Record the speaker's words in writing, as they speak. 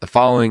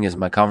following is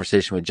my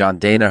conversation with John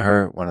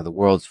Danaher, one of the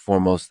world's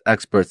foremost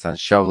experts on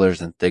shovelers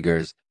and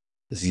thiggers.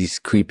 These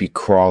creepy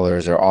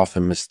crawlers are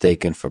often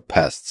mistaken for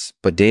pests,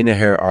 but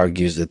Danaher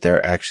argues that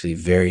they're actually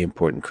very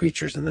important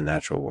creatures in the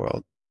natural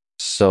world.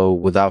 So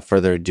without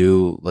further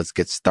ado, let's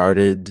get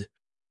started.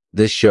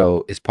 This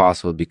show is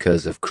possible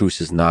because of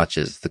Cruce's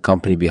Notches, the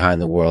company behind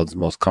the world's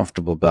most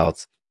comfortable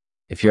belts.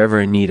 If you're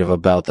ever in need of a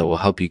belt that will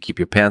help you keep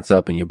your pants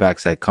up and your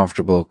backside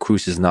comfortable,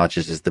 Cruce's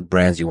Notches is the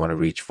brands you want to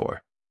reach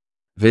for.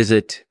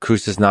 Visit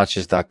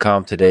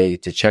crucesnotches.com today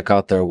to check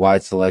out their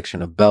wide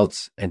selection of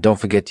belts, and don't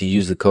forget to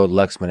use the code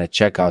Lexman at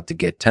checkout to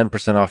get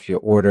 10% off your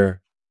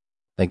order.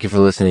 Thank you for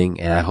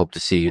listening, and I hope to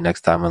see you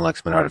next time on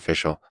Lexman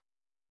Artificial.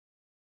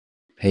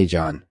 Hey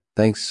John,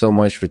 thanks so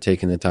much for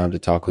taking the time to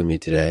talk with me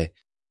today.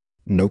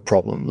 No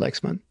problem,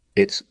 Lexman.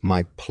 It's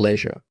my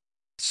pleasure.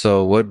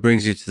 So what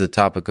brings you to the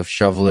topic of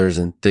shovelers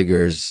and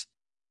thiggers?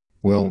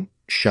 Well,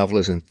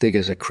 shovelers and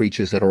thiggers are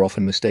creatures that are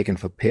often mistaken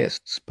for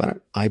pests, but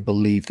I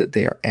believe that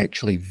they are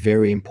actually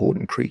very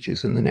important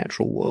creatures in the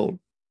natural world.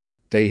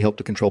 They help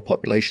to control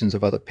populations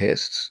of other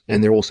pests,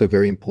 and they're also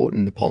very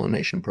important in the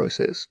pollination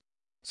process.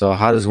 So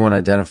how does one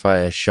identify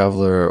a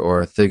shoveler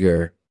or a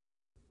thigger?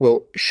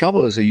 Well,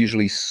 shovelers are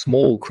usually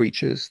small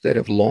creatures that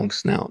have long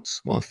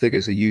snouts, while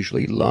thiggers are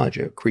usually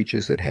larger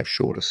creatures that have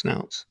shorter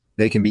snouts.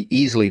 They can be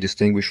easily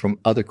distinguished from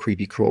other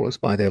creepy crawlers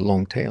by their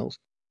long tails.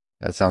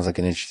 That sounds like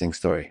an interesting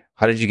story.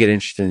 How did you get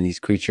interested in these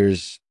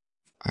creatures?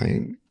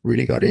 I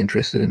really got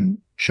interested in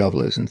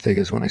shovelers and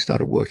thiggers when I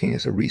started working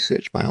as a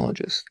research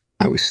biologist.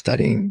 I was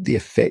studying the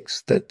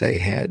effects that they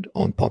had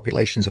on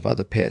populations of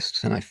other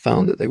pests, and I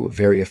found that they were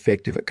very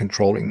effective at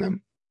controlling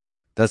them.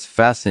 That's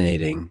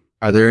fascinating.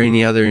 Are there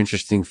any other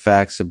interesting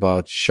facts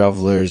about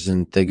shovelers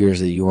and thiggers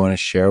that you want to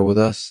share with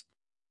us?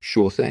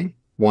 Sure thing.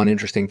 One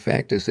interesting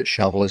fact is that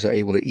shovelers are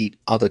able to eat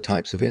other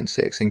types of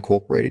insects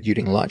incorporated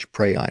using large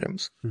prey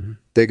items. Mm-hmm.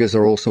 Thiggers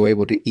are also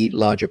able to eat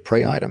larger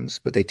prey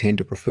items, but they tend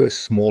to prefer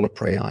smaller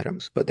prey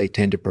items.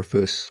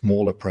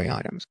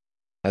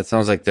 That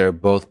sounds like they're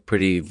both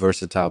pretty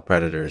versatile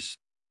predators.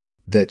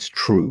 That's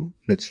true.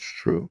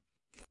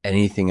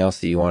 Anything else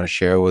that you want to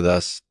share with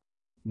us?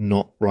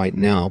 Not right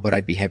now, but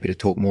I'd be happy to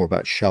talk more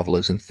about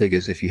shovelers and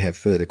thiggers if you have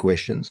further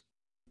questions.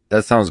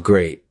 That sounds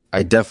great.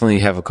 I definitely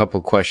have a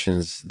couple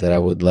questions that I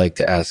would like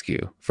to ask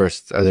you.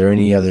 First, are there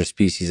any other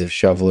species of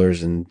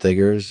shovelers and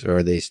thiggers, or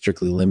are they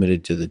strictly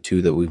limited to the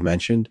two that we've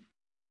mentioned?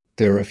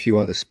 There are a few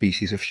other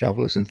species of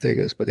shovelers and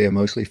thiggers, but they are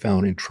mostly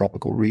found in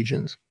tropical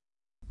regions.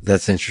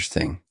 That's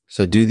interesting.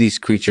 So do these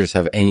creatures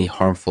have any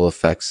harmful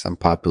effects on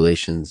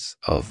populations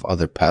of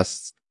other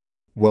pests?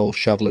 Well,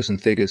 shovelers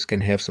and thiggers can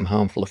have some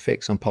harmful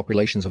effects on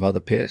populations of other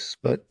pests,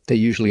 but they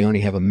usually only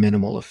have a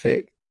minimal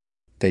effect.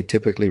 They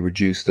typically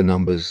reduce the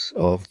numbers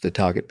of the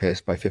target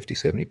pest by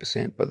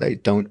 50-70%, but they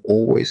don't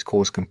always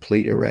cause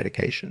complete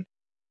eradication.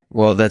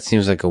 Well, that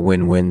seems like a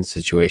win-win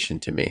situation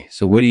to me.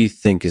 So what do you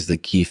think is the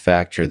key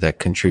factor that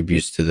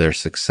contributes to their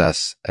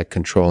success at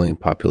controlling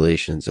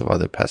populations of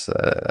other pests?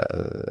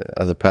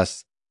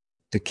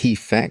 The key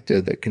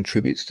factor that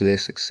contributes to their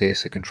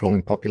success at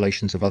controlling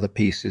populations of other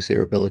pests is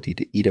their ability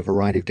to eat a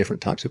variety of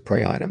different types of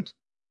prey items.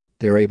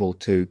 They're able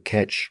to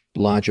catch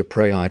larger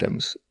prey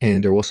items,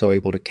 and they're also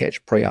able to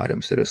catch prey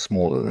items that are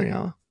smaller than they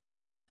are.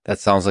 That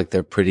sounds like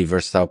they're pretty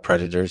versatile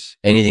predators.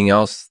 Anything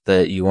else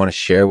that you want to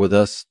share with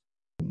us?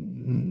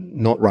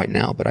 Not right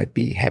now, but I'd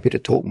be happy to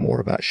talk more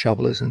about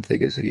shovelers and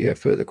thiggers if you have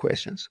further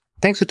questions.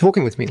 Thanks for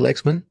talking with me,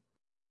 Lexman.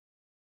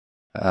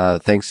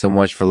 Thanks so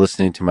much for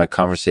listening to my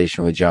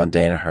conversation with John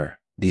Danaher.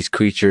 These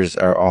creatures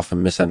are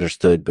often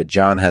misunderstood, but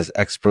John has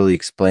expertly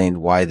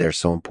explained why they're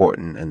so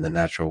important in the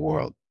natural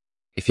world.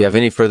 If you have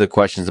any further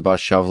questions about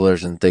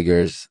shovelers and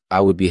thiggers, I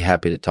would be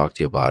happy to talk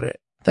to you about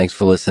it. Thanks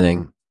for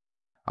listening.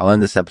 I'll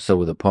end this episode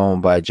with a poem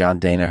by John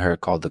Danaher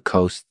called The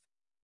Coast.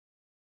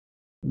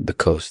 The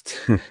coast,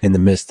 in the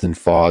mist and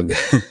fog.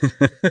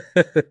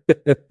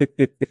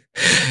 The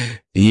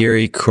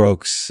eerie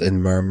croaks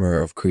and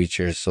murmur of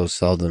creatures so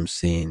seldom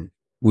seen.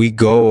 We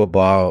go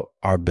about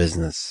our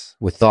business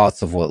with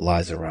thoughts of what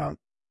lies around.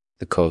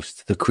 The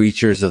coast, the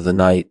creatures of the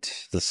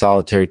night, the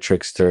solitary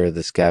trickster,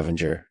 the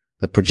scavenger,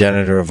 the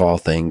progenitor of all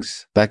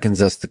things,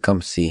 beckons us to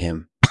come see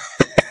him.